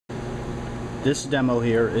This demo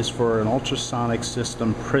here is for an ultrasonic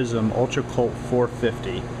system Prism Ultra Colt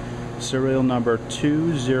 450, serial number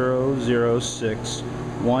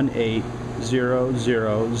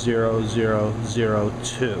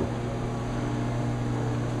 200618000002.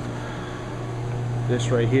 This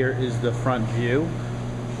right here is the front view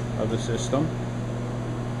of the system.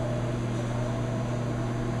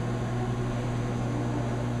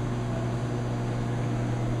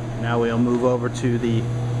 Now we'll move over to the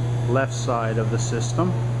left side of the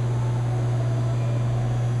system.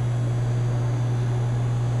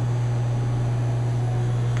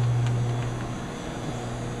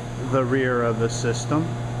 The rear of the system.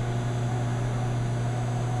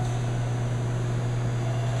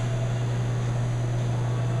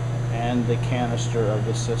 And the canister of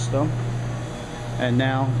the system. And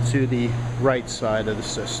now to the right side of the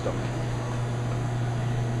system.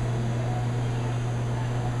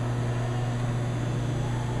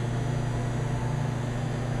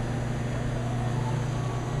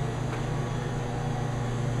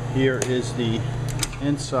 Here is the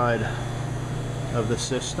inside of the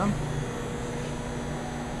system.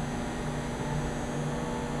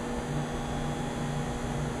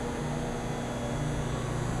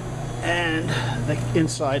 And the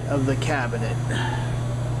inside of the cabinet.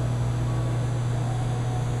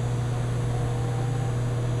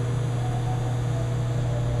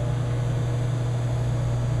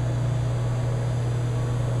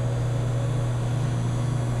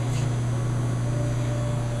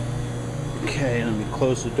 Okay, let me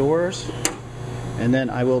close the doors, and then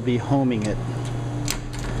I will be homing it.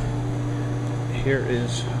 Here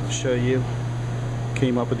is, I'll show you,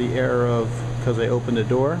 came up with the error of, because I opened the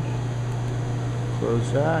door.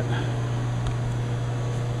 Close that.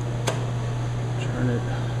 Turn it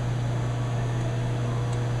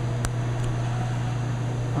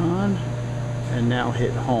on, and now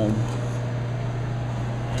hit home.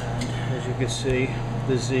 And as you can see,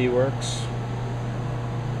 the Z works.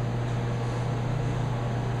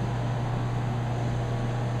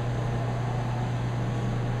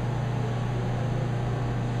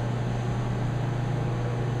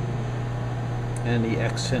 And the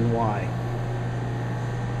X and Y.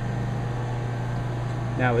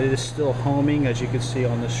 Now it is still homing, as you can see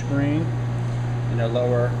on the screen. In the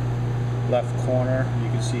lower left corner, you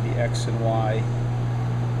can see the X and Y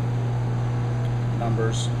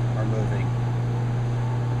numbers are moving.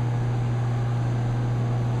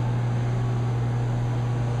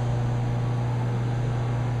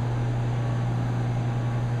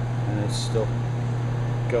 And it's still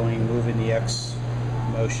going, moving the X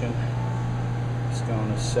motion. It's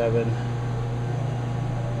going to 7,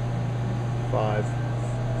 5,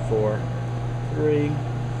 4, 3,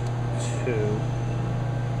 2,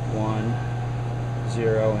 1,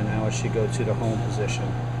 0, and now it should go to the home position.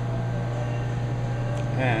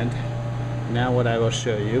 And now what I will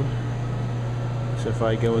show you is if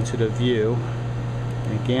I go into the view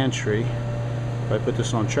and gantry, if I put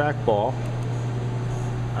this on trackball,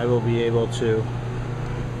 I will be able to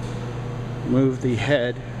move the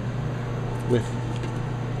head with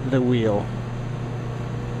the wheel.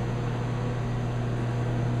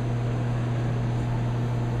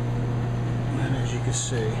 And as you can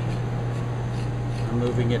see, I'm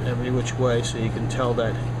moving it every which way, so you can tell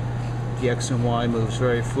that the X and Y moves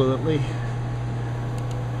very fluently.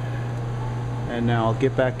 And now I'll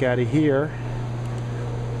get back out of here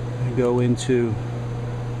and go into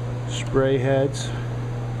spray heads,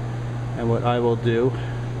 and what I will do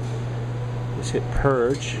is hit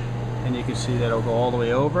purge. And you can see that it'll go all the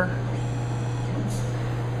way over,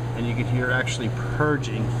 and you can hear it actually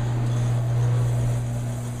purging.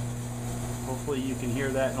 Hopefully you can hear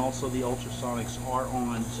that, and also the ultrasonics are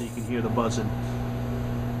on, so you can hear the buzzing.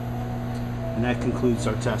 And that concludes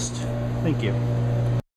our test. Thank you.